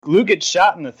Luke gets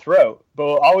shot in the throat, but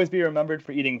will always be remembered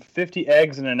for eating 50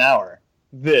 eggs in an hour.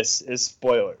 This is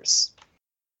Spoilers.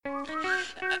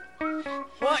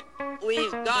 What we've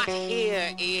got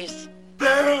here is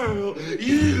Barrel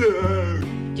Eater!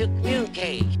 Duke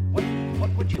Nukem. What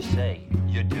would you say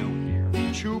you do here?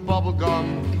 Chew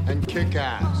bubblegum and kick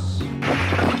ass.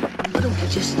 Why don't you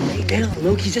just lay down,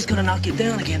 Luke? He's just gonna knock you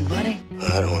down again, buddy.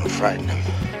 I don't want to frighten him.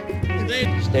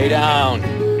 Stay down.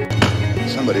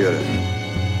 Somebody ought to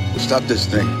stop this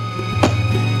thing.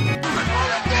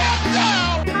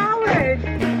 Howard,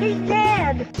 he's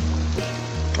dead.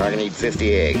 I can eat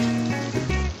 50 eggs.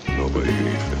 Nobody can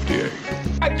eat 50 eggs.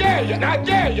 I dare you,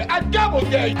 I double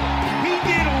dare you. He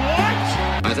did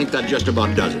what? I think that just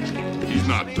about does it. He's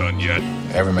not done yet.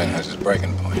 Every man has his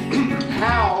breaking point.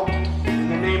 How, in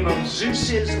the name of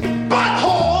Zeus's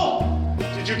butthole,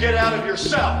 did you get out of your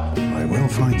cell? I will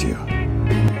find you.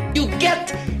 You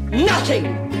get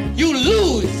nothing. You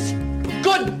lose.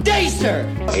 Good day, sir.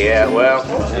 Yeah, well,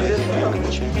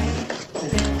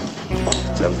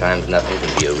 sometimes nothing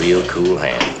can be a real cool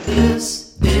hand.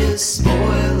 This is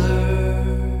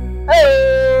Spoiler.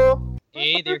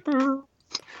 Hey there.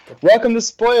 Welcome to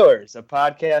Spoilers, a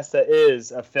podcast that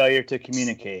is a failure to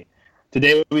communicate.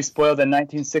 Today we spoil the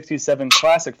 1967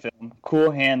 classic film,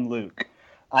 Cool Hand Luke.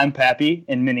 I'm Pappy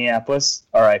in Minneapolis,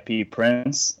 R.I.P.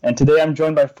 Prince, and today I'm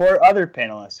joined by 4 other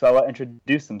panelists who I will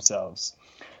introduce themselves.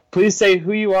 Please say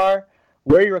who you are,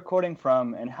 where you're recording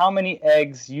from, and how many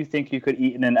eggs you think you could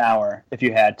eat in an hour if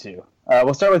you had to.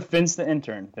 We'll start with Vince the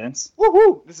intern. Vince?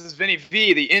 Woohoo! This is Vinny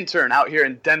V, the intern out here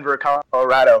in Denver,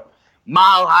 Colorado.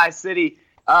 Mile High City.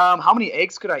 How many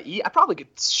eggs could I eat? I probably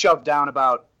could shove down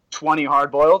about 20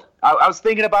 hard-boiled. I was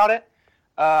thinking about it.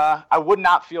 I would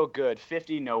not feel good.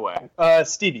 50, no way.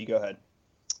 Stevie, go ahead.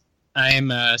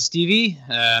 I'm Stevie.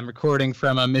 I'm recording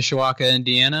from Mishawaka,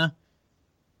 Indiana.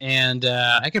 And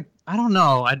I don't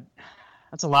know.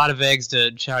 That's a lot of eggs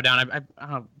to chow down. I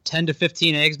don't know, 10 to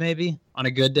 15 eggs maybe on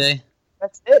a good day.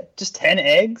 That's it? Just 10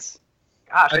 eggs?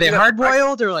 Gosh, Are they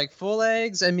hard-boiled or like full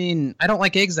eggs? I mean, I don't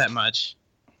like eggs that much.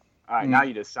 All right, now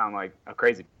you just sound like a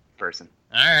crazy person.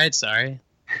 All right, sorry.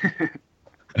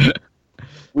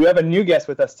 We have a new guest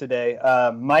with us today,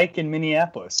 Mike in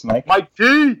Minneapolis. Mike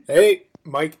D! Hey,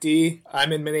 Mike D.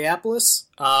 I'm in Minneapolis.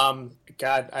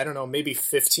 God, I don't know, maybe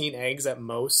 15 eggs at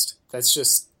most. That's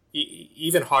just,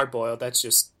 even hard-boiled, that's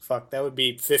just, fuck, that would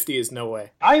be 50 is no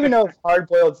way. I don't even know if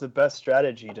hard-boiled is the best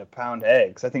strategy to pound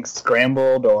eggs. I think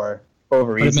scrambled or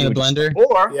over Put easy. them in a blender?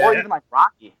 Or Yeah. even like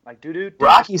Rocky. Like, doo-doo.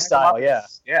 Rocky style, yeah.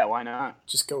 Yeah, why not?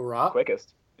 Just go raw.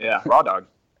 Quickest. Yeah, raw dog.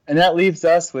 And that leaves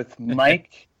us with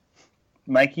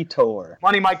Mikey Tor.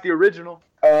 Money Mike, the original.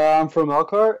 I'm from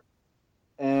Elkhart,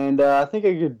 and I think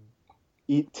I could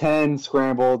eat 10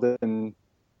 scrambled and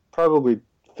probably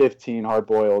 15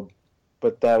 hard-boiled,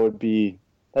 but that'd be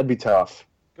tough.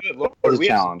 Good Lord. It's a We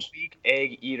have some challenge. weak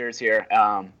egg eaters here.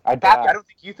 I Pappy, doubt. I don't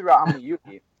think you threw out how many you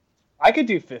eat. I could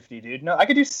do 50, dude. No, I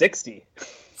could do 60.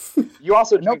 You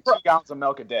also No drink 2 gallons of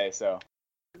milk a day, so.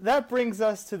 That brings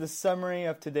us to the summary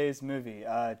of today's movie.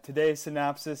 Today's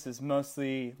synopsis is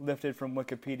mostly lifted from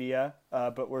Wikipedia,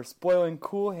 but we're spoiling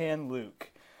Cool Hand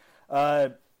Luke.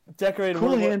 Decorated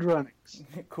Cool Hand Runnings.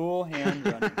 Cool Hand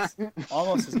Runnings.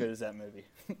 Almost as good as that movie.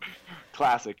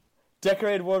 Classic.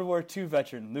 Decorated World War II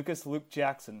veteran Lucas Luke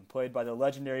Jackson, played by the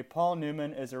legendary Paul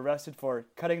Newman, is arrested for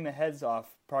cutting the heads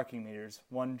off parking meters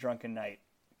one drunken night.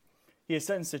 He is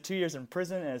sentenced to 2 years in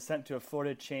prison and is sent to a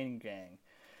Florida chain gang.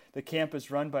 The camp is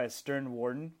run by a stern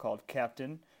warden called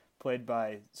Captain, played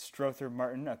by Strother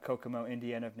Martin, a Kokomo,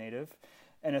 Indiana native,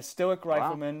 and a stoic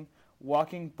rifleman,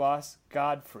 walking boss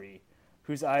Godfrey,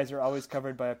 whose eyes are always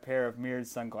covered by a pair of mirrored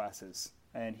sunglasses.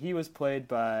 And he was played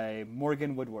by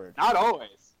Morgan Woodward. Not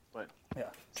always, but Yeah,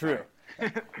 true.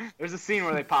 there's a scene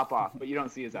where they pop off, but you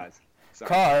don't see his eyes. Sorry.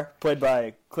 Carr, played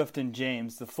by Clifton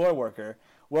James, the floor worker,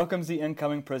 welcomes the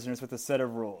incoming prisoners with a set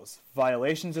of rules.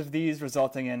 Violations of these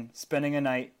resulting in spending a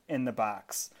night in the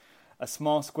box, a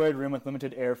small squared room with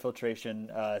limited air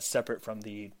filtration separate from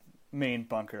the main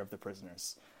bunker of the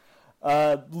prisoners.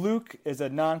 Luke is a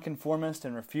nonconformist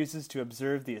and refuses to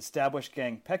observe the established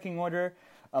gang pecking order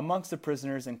amongst the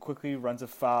prisoners and quickly runs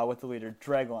afoul with the leader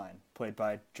Dragline, played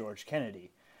by George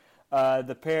Kennedy.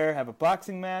 The pair have a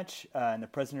boxing match, and the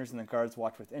prisoners and the guards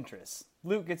watch with interest.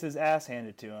 Luke gets his ass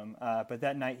handed to him, but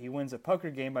that night he wins a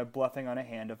poker game by bluffing on a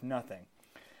hand of nothing.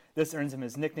 This earns him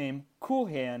his nickname, Cool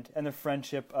Hand, and the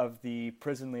friendship of the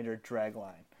prison leader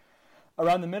Dragline.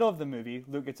 Around the middle of the movie,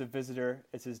 Luke gets a visitor.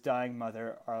 It's his dying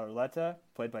mother, Arletta,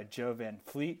 played by Jo Van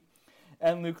Fleet,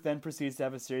 and Luke then proceeds to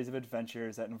have a series of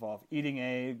adventures that involve eating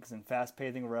eggs and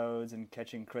fast-pacing roads and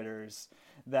catching critters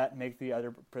that make the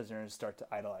other prisoners start to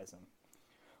idolize him.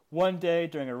 One day,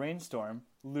 during a rainstorm,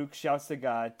 Luke shouts to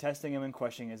God, testing him and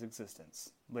questioning his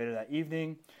existence. Later that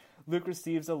evening, Luke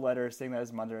receives a letter saying that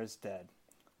his mother is dead.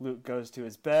 Luke goes to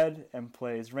his bed and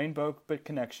plays Rainbow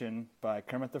Connection by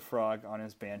Kermit the Frog on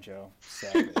his banjo.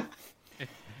 Sadly.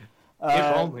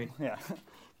 If only. Yeah.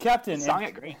 Song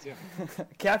it great, too.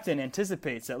 Captain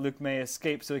anticipates that Luke may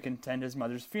escape so he can attend his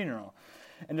mother's funeral,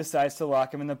 and decides to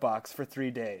lock him in the box for 3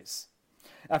 days.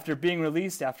 After being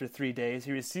released after 3 days,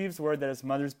 he receives word that his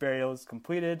mother's burial is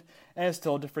completed and is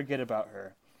told to forget about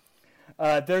her.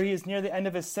 There he is near the end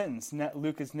of his sentence, and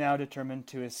Luke is now determined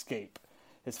to escape.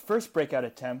 His first breakout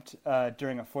attempt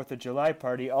during a 4th of July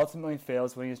party ultimately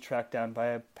fails when he is tracked down by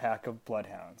a pack of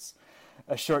bloodhounds.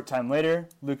 A short time later,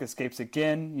 Luke escapes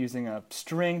again, using a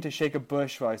string to shake a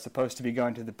bush while he's supposed to be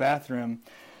going to the bathroom,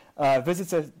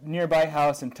 visits a nearby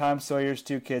house, and Tom Sawyer's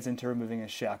 2 kids into removing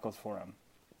his shackles for him.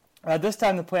 This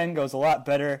time the plan goes a lot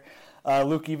better.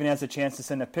 Luke even has a chance to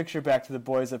send a picture back to the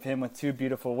boys of him with 2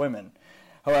 beautiful women.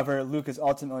 However, Luke is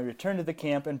ultimately returned to the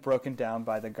camp and broken down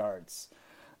by the guards.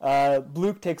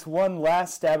 Luke takes one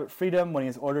last stab at freedom when he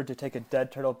is ordered to take a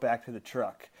dead turtle back to the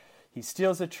truck. He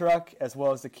steals the truck as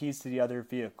well as the keys to the other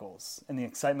vehicles. In the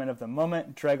excitement of the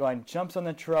moment, Dragline jumps on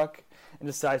the truck and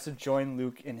decides to join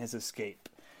Luke in his escape.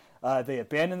 They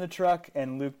abandon the truck,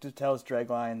 and Luke tells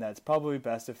Dragline that it's probably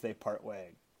best if they part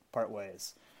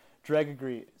ways. Drag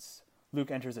agrees.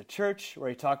 Luke enters a church where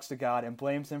he talks to God and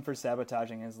blames him for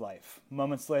sabotaging his life.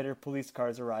 Moments later, police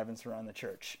cars arrive and surround the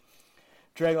church.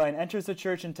 Dragline enters the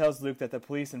church and tells Luke that the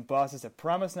police and bosses have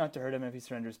promised not to hurt him if he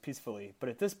surrenders peacefully. But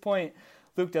at this point,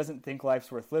 Luke doesn't think life's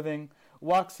worth living,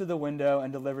 walks through the window,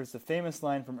 and delivers the famous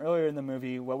line from earlier in the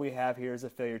movie, "What we have here is a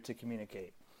failure to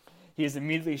communicate." He is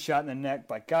immediately shot in the neck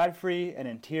by Godfrey, and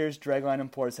in tears, Dragline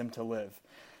implores him to live.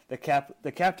 The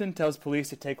captain tells police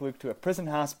to take Luke to a prison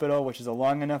hospital, which is a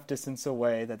long enough distance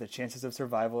away that the chances of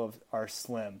survival are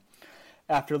slim.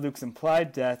 After Luke's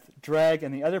implied death, Drag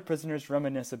and the other prisoners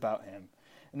reminisce about him.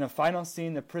 In the final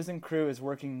scene, the prison crew is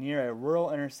working near a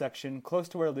rural intersection close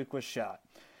to where Luke was shot.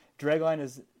 Dragline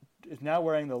is now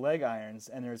wearing the leg irons,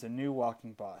 and there is a new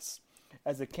walking boss.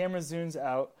 As the camera zooms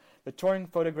out, the torn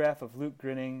photograph of Luke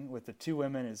grinning with the 2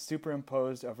 women is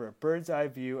superimposed over a bird's-eye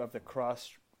view of the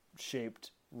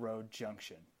cross-shaped road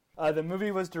junction. The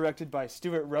movie was directed by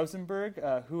Stuart Rosenberg,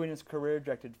 who in his career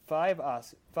directed 5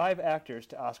 actors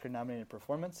to Oscar-nominated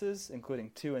performances,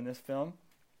 including 2 in this film.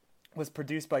 Was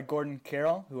produced by Gordon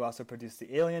Carroll, who also produced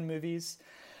the Alien movies.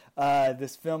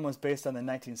 This film was based on the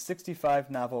 1965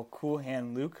 novel Cool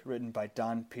Hand Luke, written by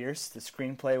Don Pierce. The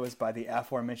screenplay was by the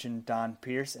aforementioned Don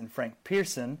Pierce and Frank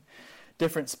Pearson.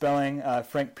 Different spelling.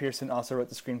 Frank Pearson also wrote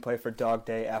the screenplay for Dog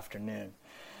Day Afternoon.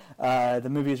 The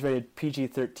movie is rated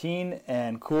PG-13,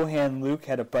 and Cool Hand Luke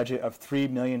had a budget of $3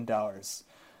 million.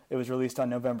 It was released on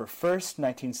November 1st,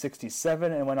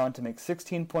 1967, and went on to make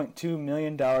 $16.2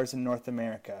 million in North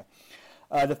America.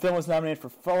 The film was nominated for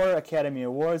 4 Academy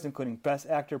Awards, including Best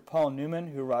Actor Paul Newman,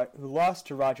 who lost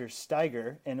to Roger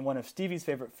Steiger in one of Stevie's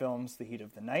favorite films, The Heat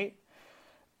of the Night.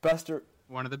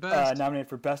 One of the best. Nominated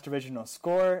for Best Original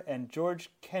Score, and George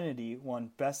Kennedy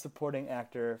won Best Supporting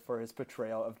Actor for his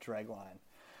portrayal of Dragline.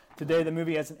 Today, the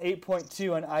movie has an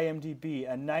 8.2 on IMDb,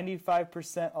 a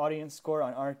 95% audience score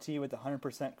on RT with a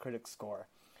 100% critic score.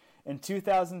 In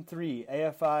 2003,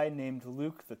 AFI named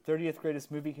Luke the 30th greatest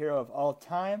movie hero of all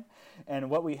time, and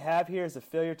What We Have Here is a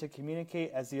Failure to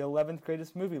Communicate as the 11th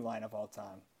greatest movie line of all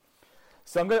time.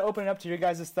 So I'm going to open it up to your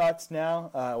guys' thoughts now.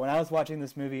 When I was watching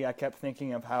this movie, I kept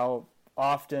thinking of how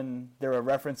often there were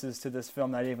references to this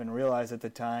film that I didn't even realize at the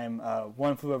time.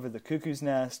 One Flew Over the Cuckoo's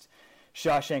Nest,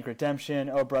 Shawshank Redemption,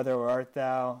 Oh Brother, Where Art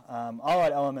Thou? All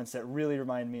had elements that really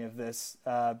remind me of this.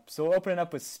 So we'll open it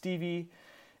up with Stevie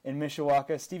in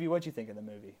Mishawaka. Stevie, what'd you think of the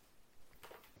movie?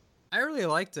 I really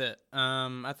liked it.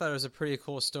 I thought it was a pretty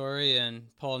cool story, and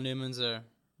Paul Newman's a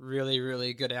really,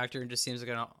 really good actor, and just seems like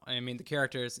the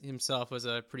character himself was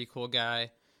a pretty cool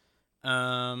guy.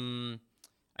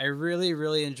 I really,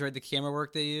 really enjoyed the camera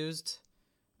work they used.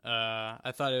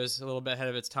 I thought it was a little bit ahead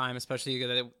of its time, especially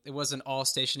because it wasn't all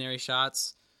stationary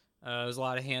shots. There was a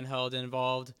lot of handheld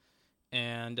involved,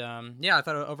 and I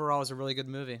thought overall it was a really good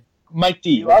movie. Mike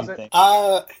D, what do you think?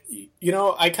 I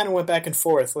kind of went back and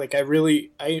forth. Like I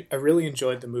really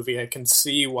enjoyed the movie. I can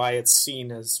see why it's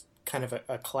seen as kind of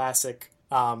a classic.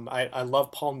 I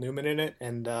love Paul Newman in it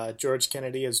and George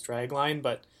Kennedy as Dragline,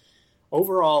 but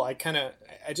overall, I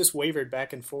just wavered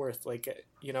back and forth. Like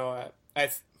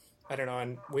I don't know,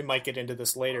 and we might get into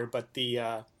this later, but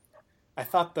the I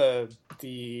thought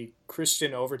the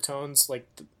Christian overtones, like,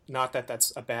 not that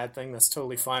that's a bad thing, that's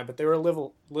totally fine, but they were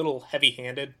a little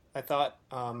heavy-handed, I thought.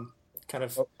 Kind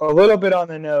of a little bit on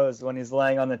the nose when he's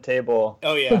laying on the table.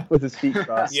 Oh yeah, with his feet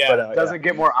crossed. Yeah, but, doesn't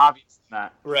get more obvious than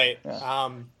that. Right. Yeah.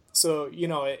 So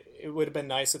it would have been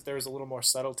nice if there was a little more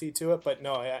subtlety to it, but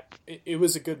no, it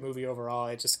was a good movie overall.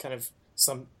 I just kind of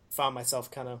found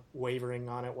myself kind of wavering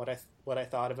on it, what I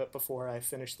thought of it before I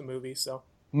finished the movie. So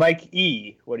Mike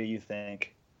E, what do you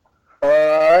think?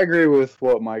 I agree with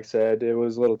what Mike said. It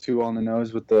was a little too on the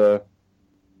nose with the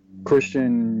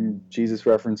Christian Jesus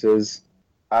references.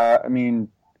 I mean,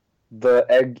 the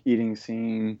egg eating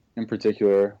scene in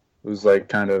particular was like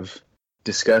kind of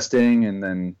disgusting,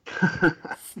 and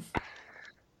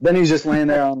then he's just laying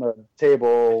there on the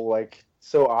table, like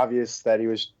so obvious that he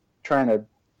was trying to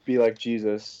be like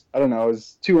Jesus. I don't know, it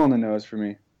was too on the nose for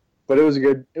me, but it was a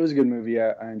good movie.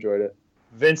 I enjoyed it.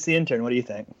 Vince the intern, what do you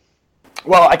think?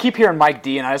 Well, I keep hearing Mike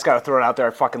D, and I just got to throw it out there.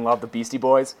 I fucking love the Beastie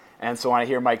Boys, and so when I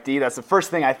hear Mike D, that's the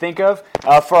first thing I think of.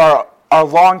 For our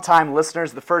long-time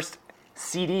listeners, the first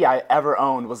CD I ever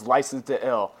owned was Licensed to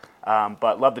Ill,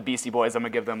 but love the Beastie Boys. I'm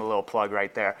going to give them a little plug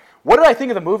right there. What did I think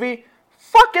of the movie?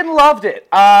 Fucking loved it.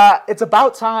 It's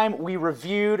about time we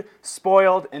reviewed,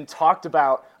 spoiled, and talked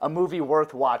about a movie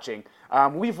worth watching.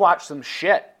 We've watched some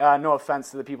shit, no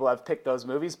offense to the people that have picked those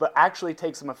movies, but actually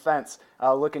take some offense,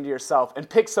 look into yourself, and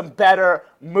pick some better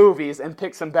movies,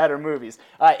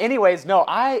 Anyways, no,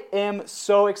 I am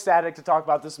so ecstatic to talk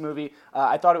about this movie.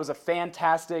 I thought it was a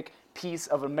fantastic piece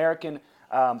of American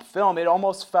film. It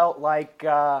almost felt like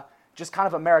just kind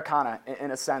of Americana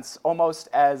in a sense, almost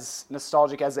as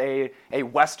nostalgic as a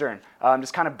Western.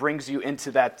 Just kind of brings you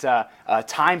into that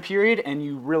time period, and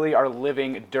you really are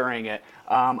living during it.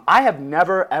 I have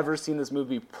never, ever seen this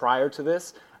movie prior to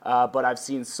this, but I've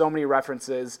seen so many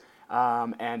references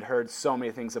and heard so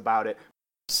many things about it.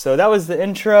 So that was the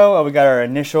intro. We got our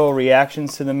initial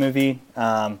reactions to the movie.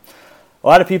 A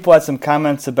lot of people had some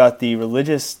comments about the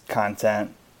religious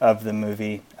content of the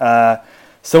movie.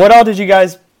 So what all did you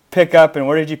guys pick up, and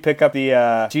where did you pick up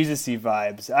the Jesus-y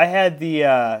vibes? I had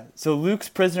so Luke's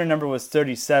prisoner number was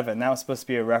 37. That was supposed to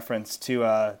be a reference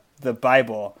to the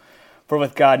Bible. For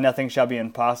with God, nothing shall be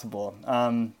impossible.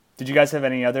 Did you guys have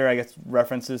any other, I guess,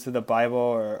 references to the Bible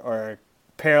or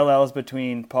parallels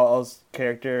between Paul's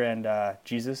character and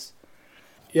Jesus?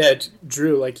 Yeah,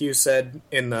 Drew, like you said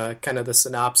in the kind of the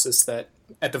synopsis, that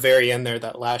at the very end there,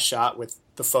 that last shot with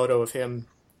the photo of him,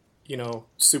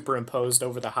 superimposed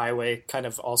over the highway, kind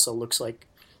of also looks like,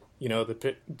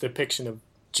 the depiction of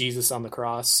Jesus on the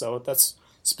cross. So that's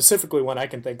specifically one I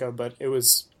can think of, but it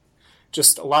was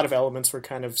just a lot of elements were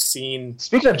kind of seen.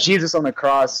 Speaking of Jesus on the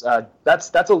cross,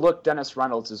 that's a look Dennis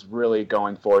Reynolds is really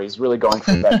going for. He's really going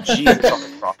for that Jesus on the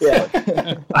cross.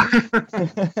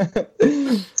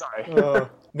 Sorry.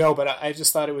 No, but I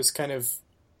just thought it was kind of,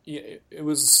 it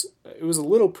was a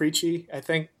little preachy. I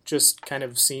think just kind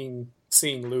of seeing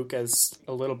Luke as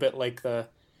a little bit like the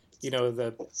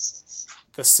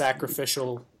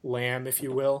sacrificial lamb, if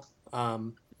you will.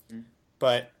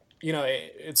 But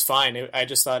it's fine. I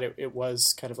just thought it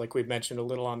was kind of, like we've mentioned, a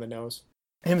little on the nose.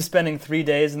 Him spending 3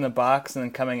 days in the box and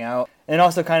then coming out, and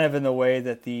also kind of in the way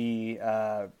that the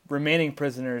remaining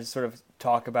prisoners sort of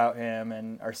talk about him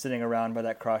and are sitting around by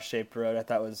that cross-shaped road, I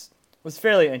thought was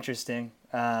fairly interesting.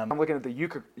 I'm looking at the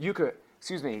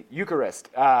Eucharist.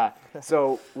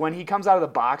 So when he comes out of the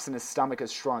box and his stomach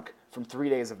has shrunk from 3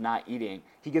 days of not eating,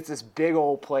 he gets this big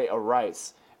old plate of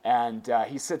rice. And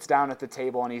he sits down at the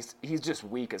table, and he's just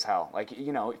weak as hell. Like,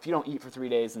 if you don't eat for 3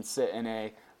 days and sit in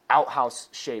a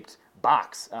outhouse-shaped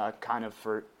box kind of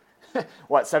for,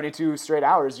 72 straight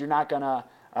hours, you're not going to,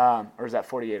 or is that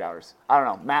 48 hours? I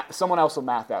don't know. Someone else will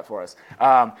math that for us.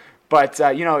 But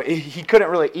he couldn't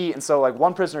really eat, and so, like,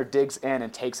 one prisoner digs in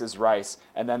and takes his rice,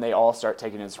 and then they all start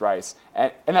taking his rice.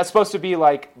 And that's supposed to be,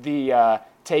 like, the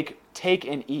take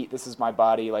and eat, this is my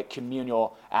body, like,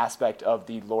 communal aspect of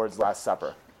the Lord's Last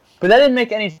Supper. But that didn't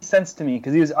make any sense to me,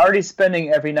 because he was already spending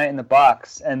every night in the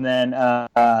box, and then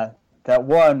that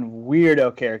one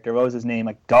weirdo character, what was his name,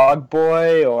 like Dog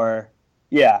Boy,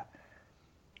 yeah,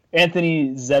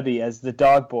 Anthony Zebby as the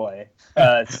Dog Boy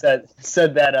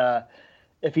said that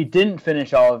if he didn't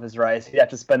finish all of his rice, he'd have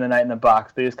to spend the night in the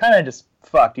box, but he was kind of just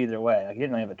fucked either way. Like, he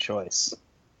didn't really have a choice.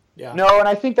 Yeah. No, and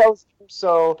I think that was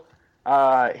so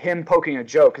him poking a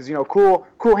joke, because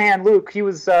cool hand Luke, he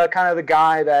was kind of the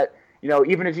guy that,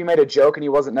 even if you made a joke and he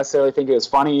wasn't necessarily thinking it was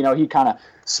funny, he'd kind of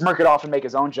smirk it off and make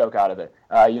his own joke out of it.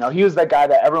 He was that guy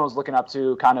that everyone was looking up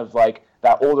to, kind of like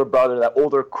that older brother, that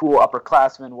older cool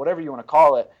upperclassman, whatever you want to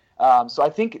call it. So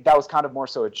I think that was kind of more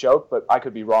so a joke, but I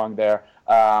could be wrong there.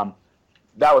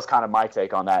 that was kind of my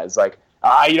take on that. It's like,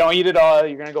 you don't eat it all,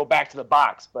 you're going to go back to the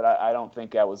box. But I don't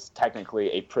think that was technically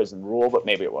a prison rule, but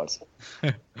maybe it was.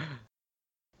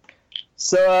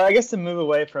 So I guess to move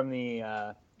away from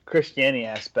the Christianity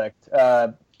aspect,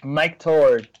 Mike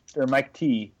Toll or Mike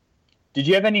T, did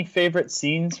you have any favorite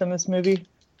scenes from this movie?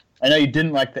 I know you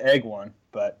didn't like the egg one,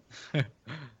 but no,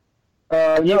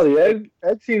 the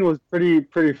egg scene was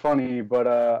pretty funny.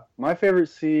 But my favorite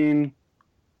scene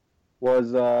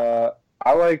was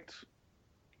I liked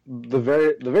the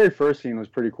very first scene was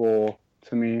pretty cool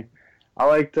to me. I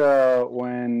liked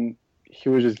when he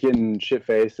was just getting shit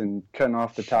faced and cutting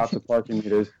off the tops of parking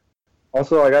meters.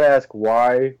 Also, I gotta ask,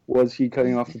 why was he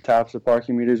cutting off the tops of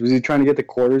parking meters? Was he trying to get the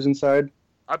quarters inside?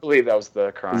 I believe that was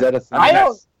the crime. Is that a thing?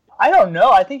 I don't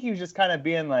know. I think he was just kind of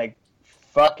being like,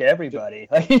 "Fuck everybody."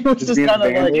 Like he was just kind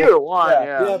of like, either one.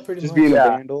 Yeah, pretty just much. being a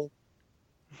vandal.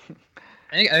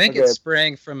 I think it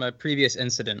sprang from a previous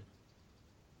incident.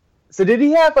 So did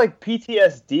he have like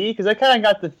PTSD? Because I kind of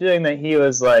got the feeling that he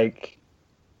was like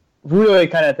really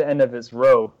kind of at the end of his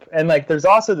rope. And like, there's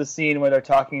also the scene where they're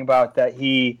talking about that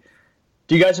he.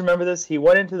 Do you guys remember this? He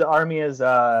went into the army as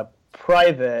a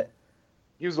private.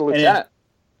 He was a lieutenant.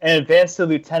 And advanced to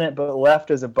lieutenant, but left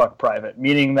as a buck private,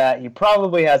 meaning that he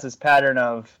probably has this pattern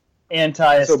of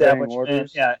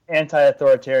anti-establishment,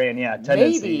 anti-authoritarian,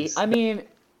 tendencies.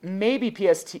 Maybe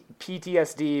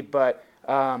PTSD, but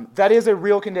that is a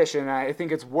real condition. I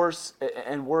think it's worse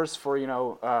and worse for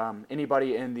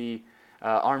anybody in the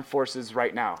armed forces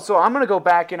right now. So I'm going to go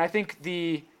back, and I think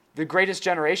the greatest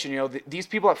generation, these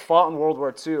people that fought in World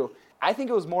War II, I think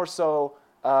it was more so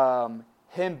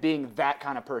him being that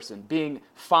kind of person, being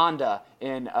Fonda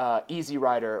in Easy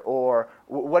Rider or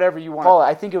whatever you want to call it.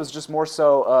 I think it was just more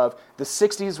so of the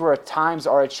 60s where times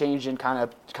are a changing kind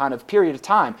of period of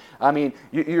time. I mean,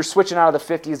 you're switching out of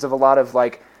the 50s of a lot of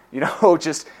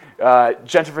just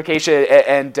gentrification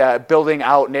and building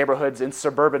out neighborhoods and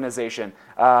suburbanization.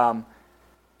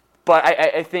 But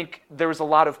I think there was a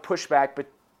lot of pushback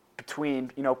between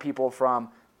people from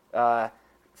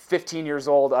 15 years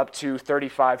old up to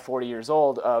 35, 40 years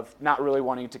old of not really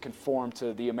wanting to conform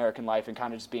to the American life and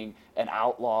kind of just being an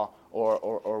outlaw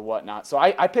or whatnot. So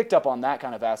I picked up on that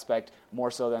kind of aspect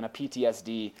more so than a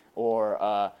PTSD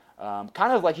or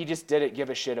kind of like he just didn't give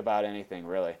a shit about anything,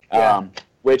 really. Yeah.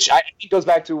 Which I think goes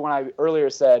back to when I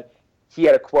earlier said he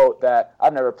had a quote that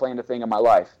I've never planned a thing in my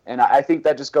life. And I think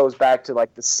that just goes back to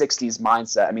like the 60s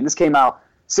mindset. I mean, this came out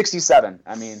 67.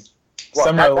 I mean,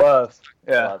 Summer of Love.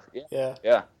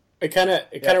 Yeah. It kind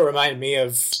of reminded me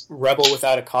of Rebel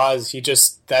Without a Cause. He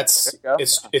just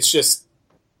it's just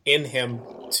in him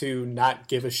to not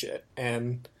give a shit,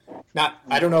 and not.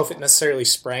 I don't know if it necessarily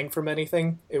sprang from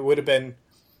anything. It would have been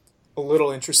a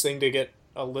little interesting to get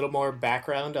a little more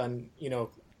background on,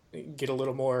 get a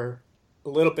little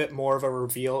bit more of a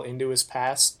reveal into his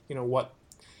past. What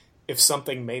if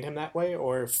something made him that way,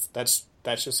 or if that's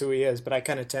just who he is. But I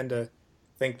kind of tend to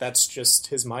think that's just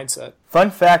his mindset.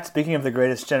 Fun fact, speaking of the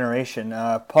greatest generation,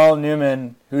 Paul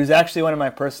Newman, who's actually one of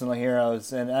my personal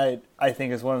heroes, and I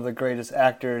think is one of the greatest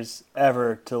actors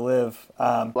ever to live.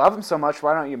 Love him so much,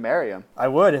 why don't you marry him? I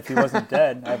would if he wasn't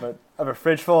dead. I have a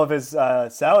fridge full of his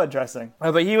salad dressing.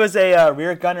 But he was a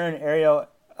rear gunner and aerial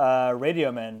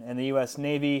radioman in the U.S.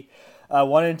 Navy.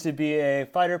 Wanted to be a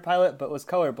fighter pilot, but was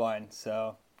colorblind,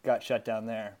 so got shut down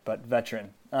there. But veteran.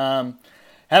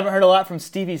 Haven't heard a lot from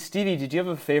Stevie. Stevie, did you have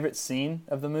a favorite scene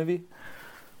of the movie?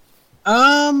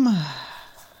 Let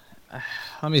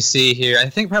me see here. I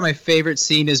think probably my favorite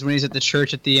scene is when he's at the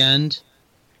church at the end,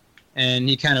 and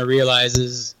he kind of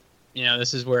realizes,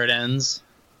 this is where it ends.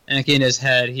 And like in his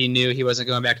head, he knew he wasn't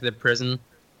going back to the prison.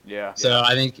 Yeah. So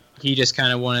I think he just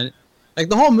kind of wanted,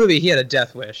 the whole movie, he had a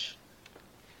death wish.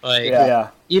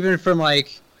 Even from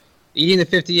eating the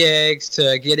 50 eggs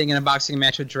to getting in a boxing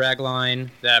match with Dragline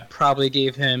that probably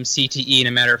gave him CTE in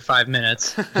a matter of 5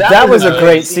 minutes. That was a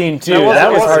great scene too.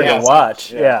 That was hard to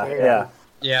watch.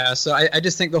 Yeah. So I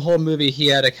just think the whole movie, he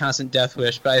had a constant death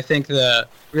wish, but I think the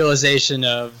realization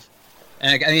of,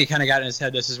 and I think he kind of got in his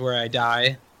head, this is where I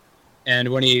die. And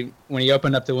when he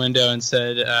opened up the window and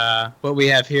said, what we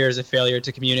have here is a failure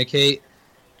to communicate,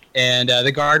 and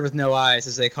the guard with no eyes,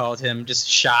 as they called him, just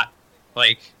shot,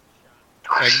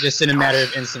 just in a matter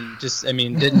of instant,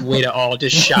 didn't wait at all,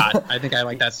 just shot. I think I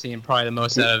like that scene probably the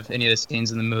most out of any of the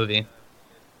scenes in the movie.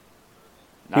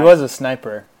 He was a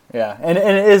sniper, yeah. And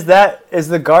is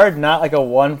the guard not like a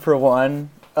 1-for-1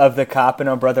 of the cop in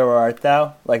Oh Brother Where Art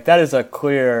Thou? That is a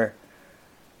clear,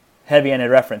 heavy-handed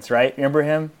reference, right? Remember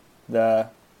him?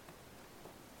 That's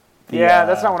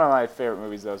not one of my favorite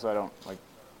movies though, so I don't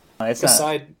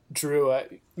Beside Drew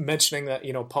mentioning that,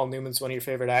 Paul Newman's one of your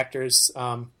favorite actors,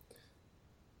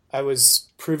 I was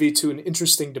privy to an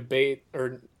interesting debate,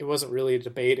 or it wasn't really a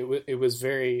debate. It was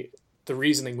the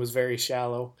reasoning was very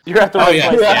shallow. You're at the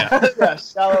right place. Yeah,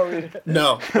 shallow.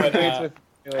 No, but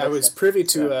I was privy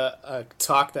to a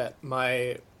talk that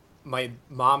my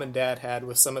mom and dad had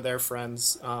with some of their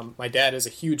friends. My dad is a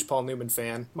huge Paul Newman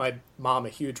fan. My mom a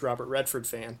huge Robert Redford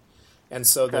fan. And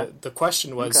so the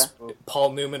question was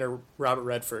Paul Newman or Robert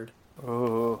Redford.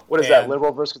 Ooh. What is that,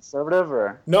 liberal versus conservative,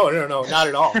 or? No, not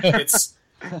at all. It's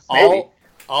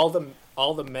all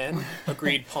the men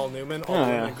agreed Paul Newman, all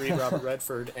the women agreed Robert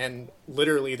Redford, and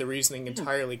literally the reasoning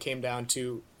entirely came down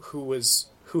to who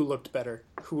looked better,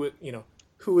 who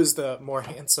was the more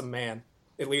handsome man,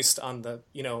 at least on the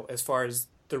as far as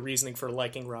the reasoning for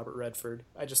liking Robert Redford.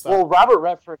 I just thought, well, Robert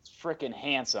Redford's freaking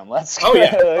handsome. Let's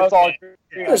it's all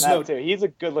there's no too. He's a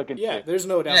good looking dude. There's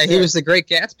no doubt. Yeah, he was the Great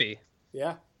Gatsby.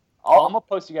 Yeah. I'm gonna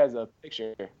post you guys a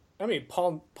picture. I mean,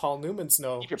 Paul Newman's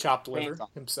no chopped liver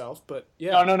himself, but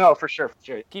yeah. No, for sure.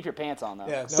 Keep your pants on, though.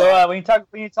 Yeah, so when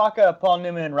you talk Paul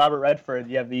Newman and Robert Redford,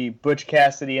 you have the Butch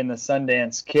Cassidy and the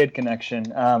Sundance Kid connection.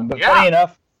 But funny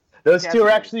enough, those two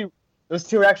are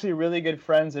actually really good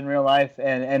friends in real life,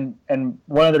 and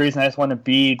one of the reasons I just want to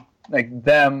be like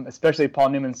them, especially Paul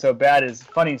Newman, so bad is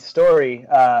funny story.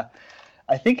 I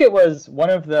think it was one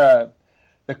of the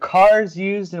cars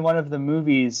used in one of the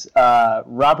movies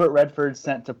Robert Redford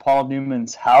sent to Paul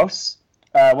Newman's house,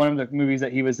 one of the movies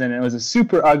that he was in. It was a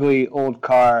super ugly old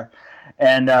car,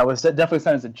 and was definitely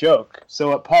sent as a joke.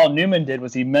 So what Paul Newman did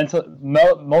was he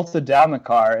melted down the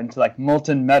car into like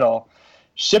molten metal,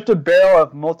 shipped a barrel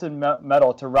of molten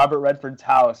metal to Robert Redford's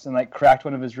house, and like cracked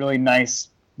one of his really nice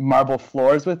marble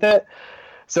floors with it.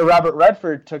 So Robert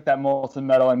Redford took that molten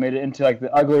metal and made it into like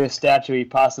the ugliest statue he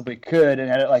possibly could, and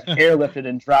had it like airlifted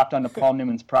and dropped onto Paul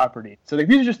Newman's property. So like,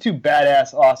 these are just two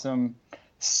badass, awesome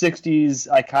 '60s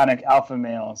iconic alpha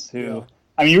males who,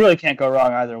 I mean, you really can't go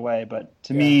wrong either way. But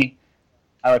to me,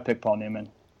 I would pick Paul Newman.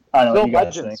 I don't know what you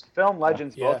guys think. Film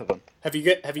legends, both of them. Have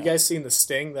you guys seen The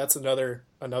Sting? That's another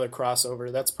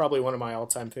crossover. That's probably one of my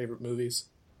all-time favorite movies.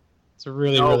 It's a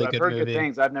really good movie. I've heard good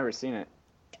things. I've never seen it.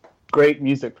 Great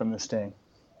music from The Sting.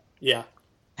 Yeah.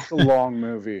 It's a long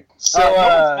movie. So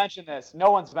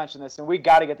no one's mentioned this, and we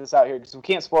got to get this out here because we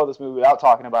can't spoil this movie without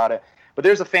talking about it. But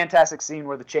there's a fantastic scene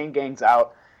where the chain gang's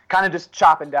out, kind of just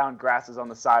chopping down grasses on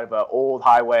the side of an old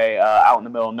highway out in the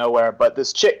middle of nowhere. But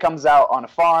this chick comes out on a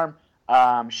farm.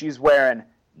 She's wearing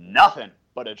nothing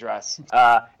but a dress,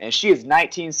 and she is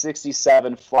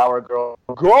 1967 Flower Girl,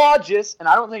 gorgeous. And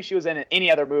I don't think she was in any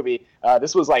other movie.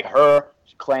 This was like her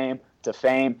claim to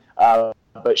fame.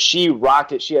 But she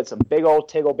rocked it. She had some big old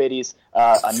tiggle bitties,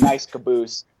 a nice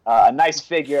caboose, a nice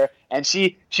figure, and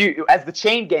she as the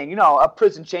chain gang, a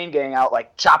prison chain gang out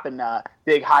like chopping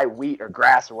big high wheat or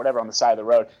grass or whatever on the side of the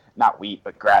road. Not wheat,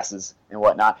 but grasses and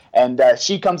whatnot. And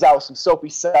she comes out with some soapy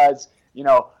suds,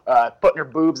 putting her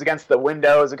boobs against the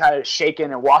windows and kind of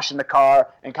shaking and washing the car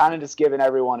and kind of just giving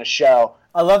everyone a show.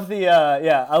 I love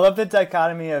the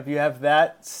dichotomy of you have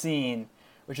that scene,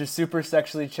 which is super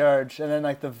sexually charged, and then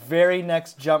like the very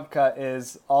next jump cut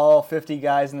is all 50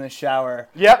 guys in the shower.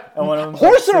 Yep. And one of them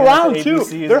horsing around too.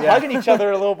 They're hugging each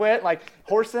other a little bit, like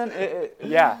horsing.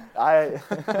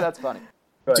 That's funny.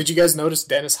 Did you guys notice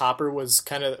Dennis Hopper was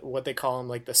kind of what they call him,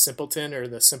 like the simpleton or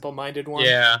the simple-minded one?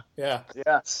 Yeah.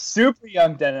 Super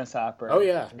young Dennis Hopper. Oh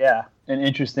yeah. Yeah, an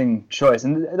interesting choice,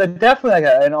 and definitely like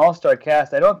an all-star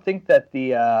cast. I don't think that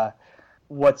the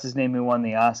what's his name who won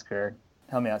the Oscar.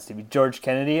 Help me out, Stevie. George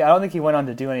Kennedy. I don't think he went on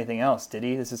to do anything else, did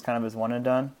he? This is kind of his one and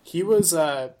done. He was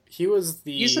the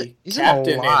he's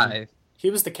captain. He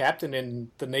was the captain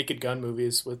in the Naked Gun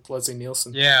movies with Leslie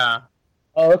Nielsen. Yeah.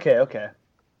 Oh, okay.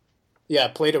 Yeah,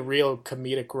 played a real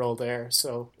comedic role there.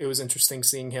 So it was interesting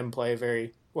seeing him play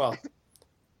very well.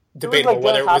 Debatable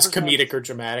whether it was comedic or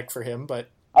dramatic for him, but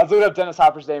I was looking up Dennis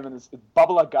Hopper's name and this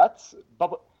Bubba Guts.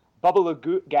 Bubba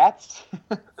Gats.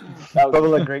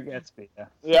 Bubba Great Gatsby, yeah.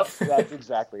 Yep, that's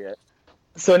exactly it.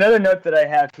 So another note that I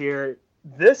have here,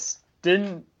 this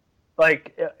didn't,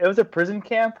 it was a prison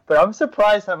camp, but I'm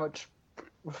surprised how much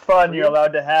fun you're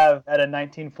allowed to have at a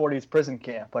 1940s prison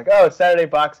camp. Like, Saturday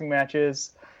boxing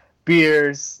matches,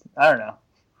 beers, I don't know.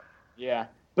 Yeah,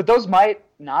 but those might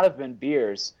not have been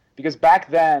beers, because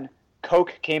back then,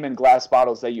 Coke came in glass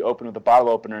bottles that you open with a bottle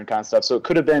opener and kind of stuff, so it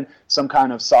could have been some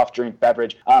kind of soft drink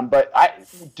beverage. But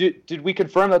did we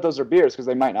confirm that those are beers? Because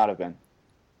they might not have been.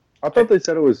 I thought they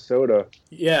said it was soda.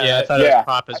 Yeah, I thought it was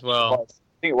pop as well. I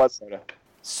think it was soda.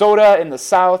 Soda in the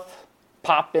South,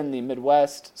 pop in the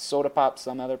Midwest, soda pop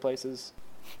some other places.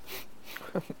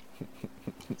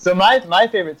 So my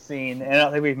favorite scene, and I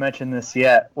don't think we've mentioned this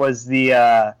yet, was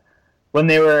the when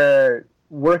they were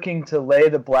working to lay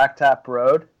the blacktop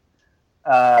road,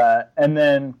 and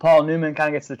then Paul Newman kind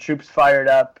of gets the troops fired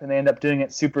up, and they end up doing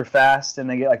it super fast, and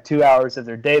they get like 2 hours of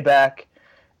their day back.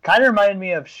 Kind of reminded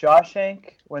me of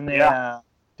Shawshank when they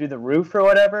do the roof or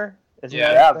whatever.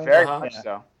 Very much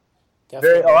so.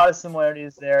 A lot of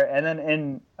similarities there. And then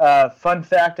in fun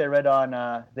fact I read on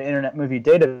the Internet Movie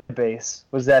Database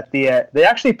was that they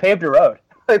actually paved a road.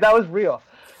 Like that was real.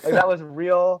 Like that was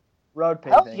real road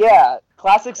paving. Hell yeah.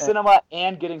 Classic cinema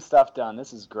and getting stuff done.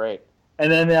 This is great.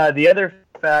 And then the other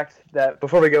fact that,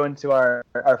 before we go into our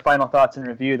final thoughts and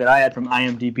review, that I had from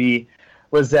IMDb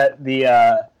was that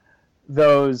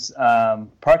those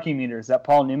parking meters that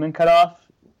Paul Newman cut off,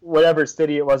 whatever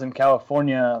city it was in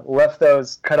California, left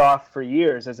those cut off for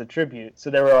years as a tribute.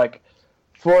 So there were like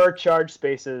 4 charge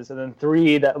spaces and then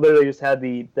 3 that literally just had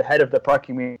the head of the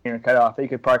parking meter cut off that you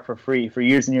could park for free for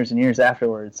years and years and years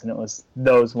afterwards. And it was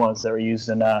those ones that were used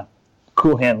in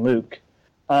Cool Hand Luke.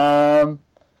 So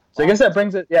I guess that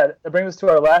brings us to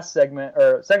our last segment,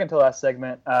 or second to last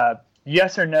segment,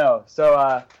 yes or no.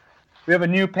 So we have a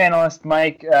new panelist,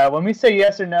 Mike. When we say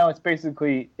yes or no, it's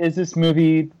basically, is this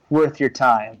movie worth your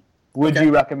time? Would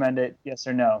you recommend it, yes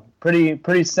or no?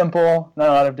 Pretty simple, not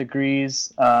a lot of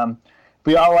degrees. If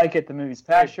we all like it, the movie's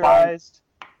pasteurized.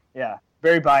 Yeah,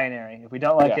 very binary. If we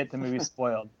don't like it, the movie's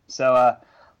spoiled. So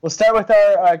we'll start with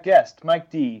our guest, Mike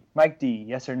D. Mike D,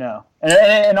 yes or no?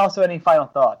 And also any final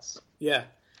thoughts? Yeah.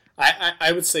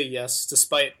 I would say yes,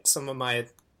 despite some of my,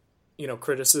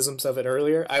 criticisms of it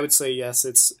earlier. I would say yes.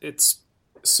 It's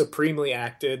supremely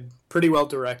acted, pretty well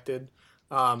directed.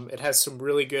 It has some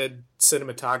really good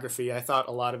cinematography. I thought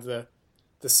a lot of the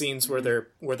scenes where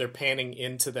they're panning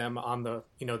into them on the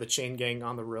the chain gang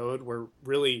on the road were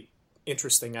really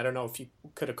interesting. I don't know if you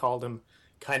could have called them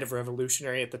kind of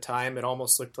revolutionary at the time. It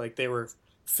almost looked like they were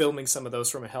filming some of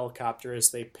those from a helicopter as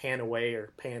they pan away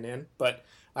or pan in. But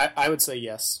I would say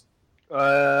yes.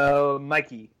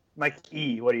 Mike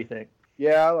E, what do you think?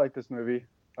 Yeah, I like this movie.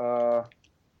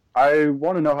 I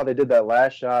want to know how they did that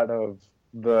last shot of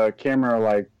the camera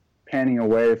like panning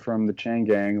away from the chain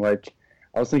gang. Like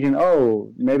I was thinking,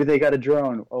 oh, maybe they got a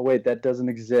drone. Oh wait, that doesn't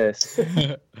exist.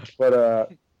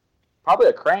 But probably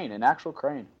a crane, an actual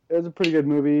crane. It was a pretty good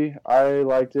movie. I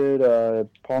liked it.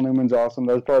 Paul Newman's awesome.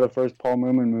 That was probably the first Paul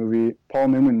Newman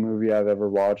movie I've ever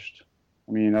watched.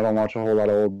 I mean, I don't watch a whole lot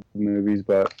of old movies,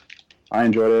 but I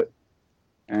enjoyed it.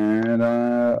 And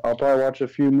I'll probably watch a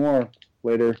few more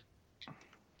later.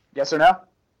 Yes or no?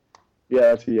 Yeah,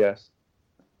 that's a yes.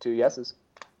 2 yeses.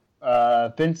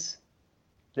 Vince,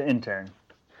 the intern.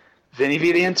 Vinny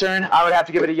V, the intern. I would have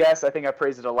to give it a yes. I think I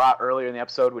praised it a lot earlier in the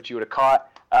episode, which you would have caught.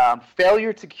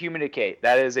 Failure to communicate.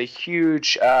 That is a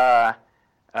huge, not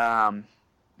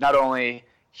only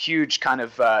huge kind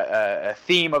of a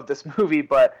theme of this movie,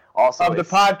 but also of the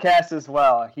podcast as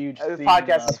well. A huge theme. The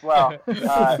podcast as well.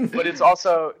 But it's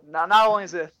also, not only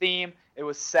is it a theme, it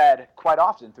was said quite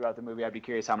often throughout the movie. I'd be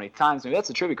curious how many times. Maybe that's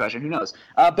a trivia question. Who knows?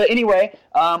 But anyway,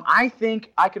 I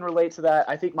think I can relate to that.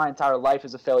 I think my entire life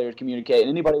is a failure to communicate. And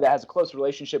anybody that has a close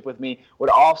relationship with me would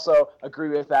also agree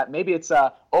with that. Maybe it's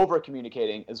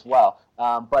over-communicating as well.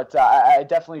 But I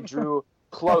definitely drew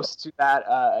close to that.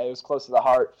 It was close to the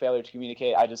heart, failure to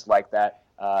communicate. I just like that.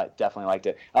 Definitely liked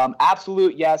it.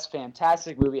 Absolute yes,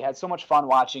 fantastic movie. Had so much fun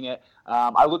watching it.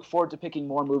 I look forward to picking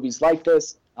more movies like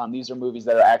this. These are movies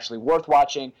that are actually worth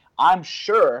watching. I'm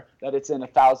sure that it's in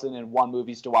 1,001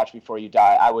 movies to watch before you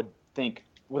die. I would think,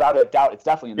 without a doubt, it's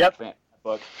definitely in that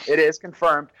book. It is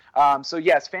confirmed. So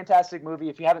yes, fantastic movie.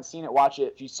 If you haven't seen it, watch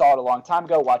it. If you saw it a long time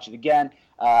ago, watch it again.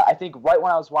 I think right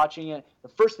when I was watching it, the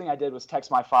first thing I did was text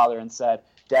my father and said,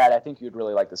 Dad, I think you'd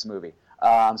really like this movie.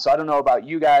 So I don't know about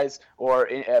you guys,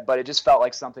 but it just felt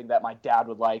like something that my dad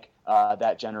would like,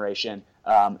 that generation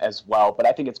as well. But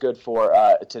I think it's good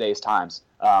for today's times.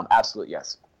 Absolute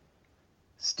yes.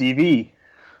 Stevie.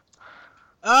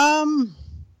 Yeah,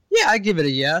 I give it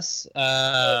a yes.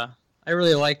 I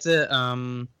really liked it.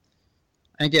 I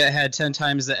think it had 10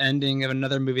 times the ending of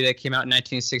another movie that came out in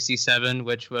 1967,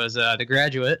 which was The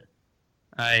Graduate.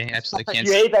 I absolutely can't.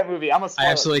 You hate that movie. I'm a spoiler.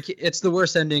 I absolutely. It's the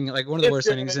worst ending, like one of the worst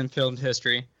endings in film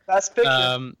history. That's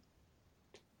fiction.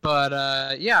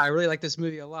 Yeah, I really like this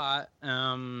movie a lot.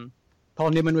 Paul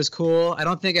Newman was cool. I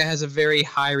don't think it has a very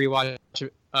high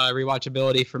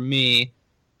rewatchability for me,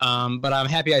 but I'm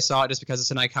happy I saw it just because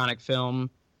it's an iconic film,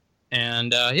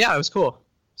 and yeah, it was cool.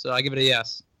 So I give it a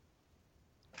yes.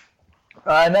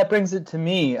 And that brings it to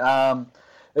me.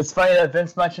 It's funny that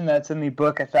Vince mentioned that it's in the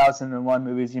book 1,001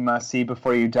 Movies You Must See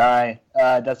Before You Die.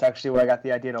 That's actually where I got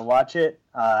the idea to watch it.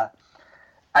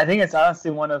 I think it's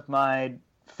honestly one of my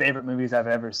favorite movies I've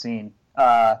ever seen.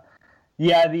 The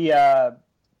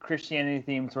Christianity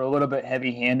themes were a little bit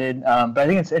heavy-handed, but I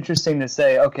think it's interesting to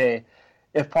say, okay,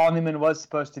 if Paul Newman was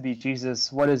supposed to be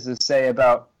Jesus, what does this say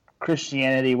about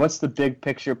Christianity? What's the big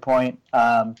picture point?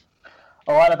 A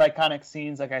lot of iconic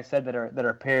scenes, like I said, that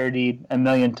are parodied a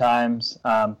million times.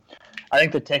 I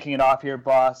think the taking it off here,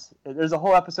 boss. There's a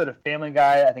whole episode of Family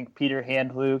Guy. I think Peter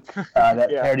Handluke that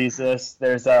parodies this.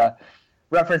 There's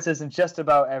references in just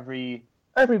about every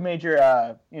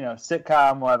major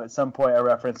sitcom will have at some point a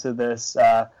reference to this.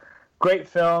 Great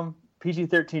film,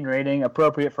 PG-13 rating,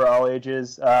 appropriate for all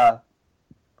ages.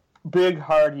 Big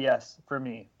hard yes for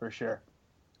me, for sure.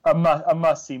 A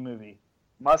must-see movie.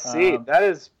 Must see. That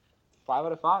is 5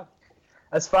 out of 5.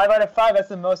 That's 5 out of 5. That's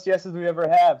the most yeses we ever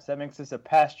have. So that makes this a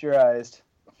pasteurized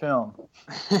film.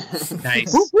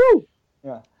 Nice. Woo-woo!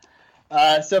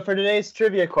 Yeah. So for today's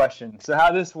trivia question, so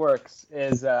how this works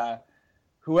is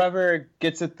whoever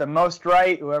gets it the most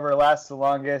right, whoever lasts the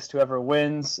longest, whoever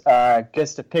wins,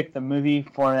 gets to pick the movie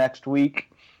for next week.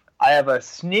 I have a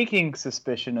sneaking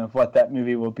suspicion of what that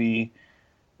movie will be,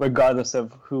 regardless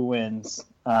of who wins.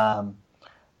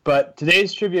 But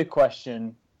today's trivia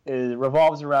question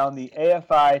revolves around the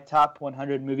AFI Top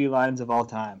 100 Movie Lines of All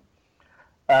Time.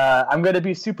 I'm going to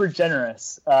be super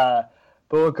generous, but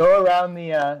we'll go around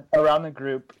the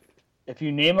group. If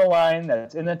you name a line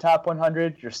that's in the top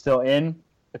 100, you're still in.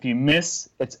 If you miss,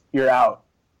 you're out.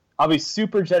 I'll be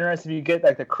super generous if you get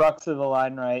like the crux of the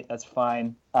line right. That's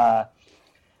fine.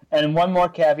 And one more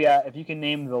caveat: if you can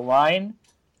name the line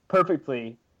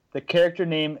perfectly, the character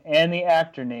name and the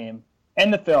actor name,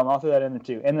 and the film, I'll throw that in the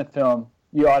two, and the film,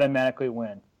 you automatically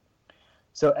win.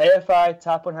 So AFI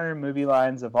Top 100 Movie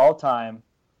Lines of All Time.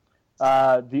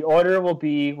 The order will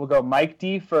be, we'll go Mike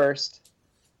D first,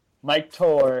 Mike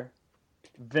Toller,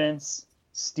 Vince,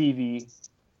 Stevie,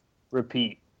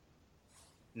 repeat.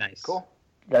 Nice. Cool.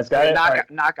 You guys got it?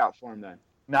 Knockout form then.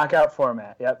 Knockout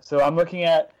format, yep. So I'm looking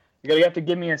at, you have to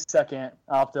give me a second.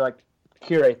 I'll have to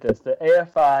curate this. The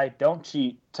AFI Don't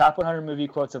Cheat Top 100 Movie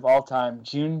Quotes of All Time,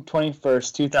 June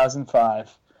 21st,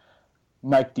 2005.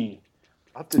 Mike D.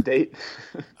 Up to date.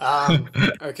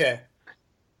 Okay.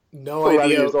 No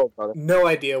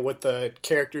idea what the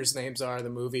characters' names are in the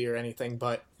movie or anything,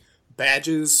 but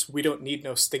badges, we don't need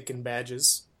no stinking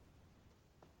badges.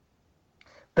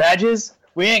 Badges?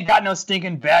 We ain't got no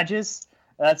stinking badges.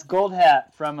 That's Gold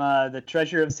Hat from The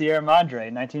Treasure of Sierra Madre,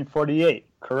 1948.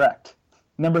 Correct.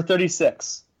 Number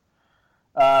 36.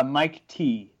 Mike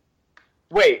T.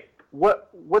 Wait,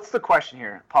 what's the question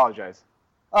here? Apologize.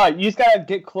 Oh, you just gotta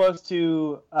get close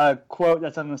to a quote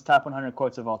that's on this top 100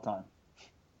 quotes of all time.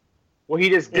 Well, he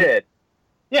just did.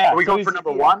 Yeah. Are we going for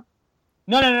number one?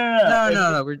 No.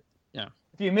 No.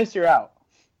 If you miss, you're out.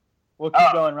 We'll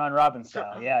keep going round robin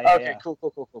style. Yeah. Okay, cool.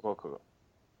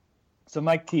 So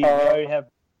Mike T, we already have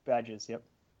badges. Yep.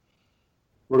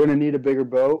 We're gonna need a bigger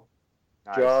boat.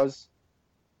 Nice. Jaws.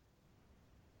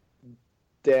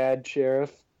 Dad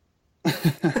Sheriff.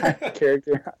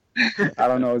 Character. I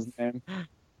don't know his name.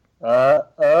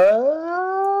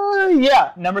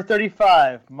 Yeah, number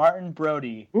 35, Martin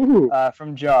Brody,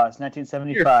 from Jaws,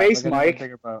 1975. Your face, Mike.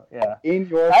 Bigger boat. Yeah. In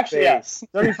your Actually, face.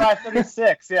 Yeah, 35,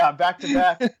 36. Yeah, back to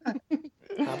back.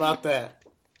 How about that?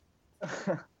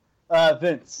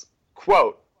 Vince.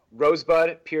 Quote,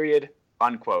 Rosebud, period,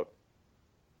 unquote.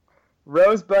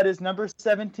 Rosebud is number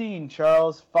 17,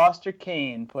 Charles Foster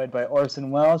Kane, played by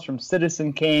Orson Welles from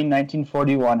Citizen Kane,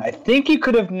 1941. I think you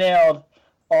could have nailed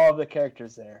all of the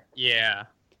characters there. Yeah.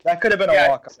 That could have been a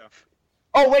walk-off. So.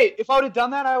 Oh, wait, if I would have done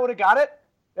that, I would have got it?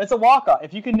 It's a walk-off.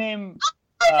 If you can name...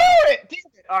 I knew it!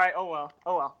 Damn it! All right, oh well.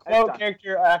 Quote,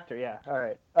 character, actor, yeah. All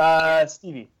right.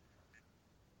 Stevie.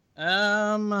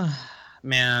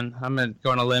 Man, I'm going to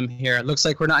go on a limb here. It looks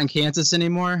like we're not in Kansas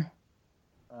anymore.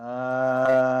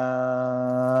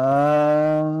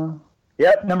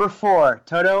 Yep, number 4.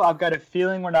 Toto, I've got a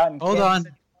feeling we're not in Hold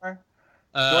Kansas on.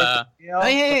 anymore.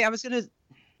 Hey, I was going to...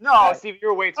 No, Steve, you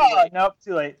were way too late. Nope,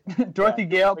 too late. Dorothy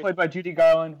Gale, played by Judy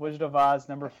Garland, Wizard of Oz,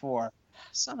 number 4.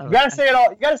 Son of You gotta say it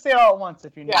all. You gotta say it all at once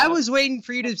if you know. I was waiting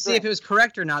for you to see if it was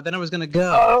correct or not. Then I was gonna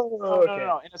go. Oh, okay.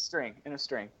 No. In a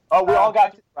string. Oh, we all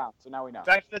got 2 rounds, so now we know.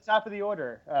 Back to the top of the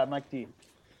order, Mike D.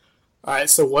 All right.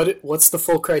 So what's the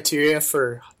full criteria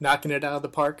for knocking it out of the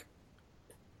park?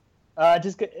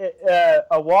 Just get,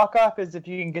 a walk-off is if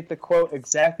you can get the quote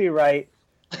exactly right,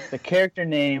 the character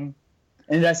name,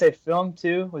 and did I say film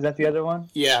too? Was that the other one?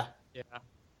 Yeah.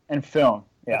 And film.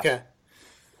 Yeah. Okay.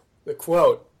 The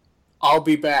quote, "I'll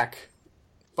be back,"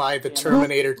 by the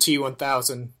Terminator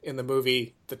T-1000 in the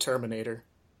movie The Terminator.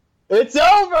 It's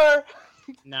over!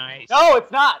 Nice. No,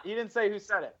 it's not. He didn't say who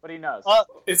said it, but he knows.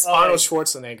 It's Arnold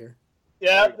Schwarzenegger.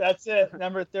 Yeah, that's it.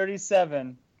 Number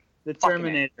 37, The Fucking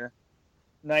Terminator,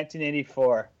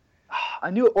 1984. I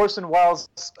knew Orson Welles.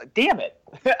 Damn it.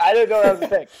 I didn't know that was a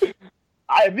thing.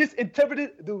 I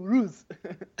misinterpreted the rules.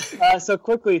 So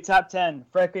quickly, top 10.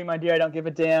 Frankly, my dear, I don't give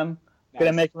a damn.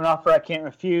 Gonna make you an offer I can't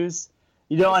refuse.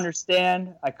 You don't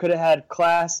understand. I could have had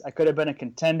class. I could have been a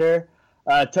contender.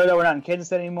 Toto, we're not in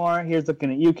Kansas anymore. Here's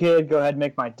looking at you, kid. Go ahead and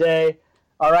make my day.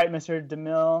 All right, Mr.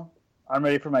 DeMille, I'm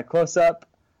ready for my close-up.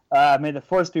 May the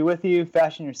force be with you.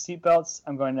 Fasten your seatbelts.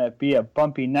 I'm going to be a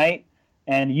bumpy night.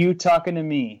 And you talking to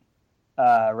me.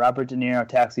 Robert De Niro,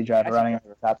 Taxi Driver, running over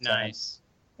the top 10. Nice.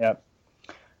 Yep.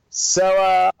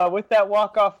 So with that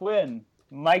walk-off win,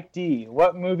 Mike D,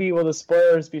 what movie will the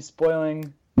spoilers be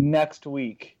spoiling next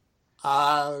week?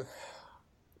 I'll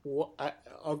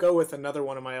go with another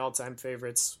one of my all-time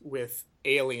favorites with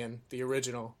Alien, the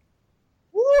original.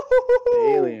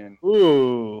 Woo-hoo-hoo-hoo. Alien.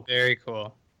 Ooh. Very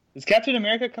cool. Does Captain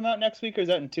America come out next week, or is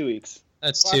that in 2 weeks?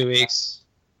 That's 2 weeks.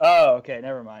 Oh, okay.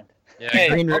 Never mind. Yeah, Hey,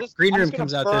 Green I'm Room just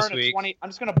comes gonna out this burn a week. I'm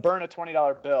just gonna burn a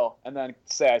 $20 bill and then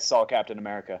say I saw Captain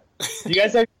America. Did you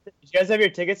guys have your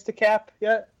tickets to Cap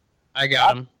yet? I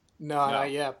got them. No,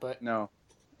 not yet, but No.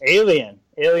 Alien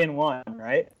 1,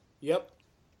 right? Yep.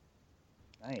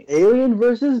 Nice. Alien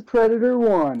versus Predator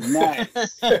 1.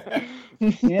 Nice.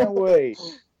 Can't wait.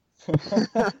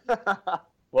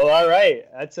 Well, all right.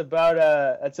 That's about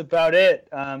it.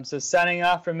 So signing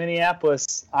off from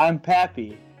Minneapolis, I'm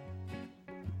Pappy.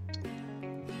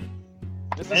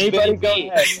 This is Anybody Vinny go B.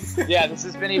 ahead. Yeah, this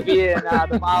is Vinny B in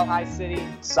the Mile High City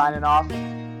signing off.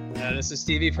 This is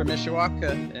Stevie from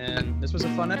Mishawaka, and this was a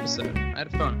fun episode. I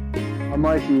had fun. I'm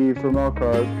Mikey from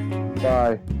Elkhart.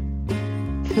 Bye.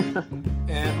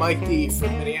 And Mike D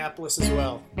from Minneapolis as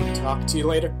well. Talk to you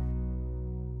later.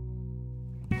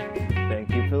 Thank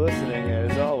you for listening, and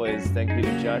as always, thank you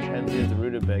to Josh Hensley of the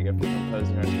Rutabaga for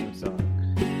composing our theme song.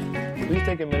 Please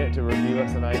take a minute to review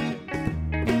us on iTunes.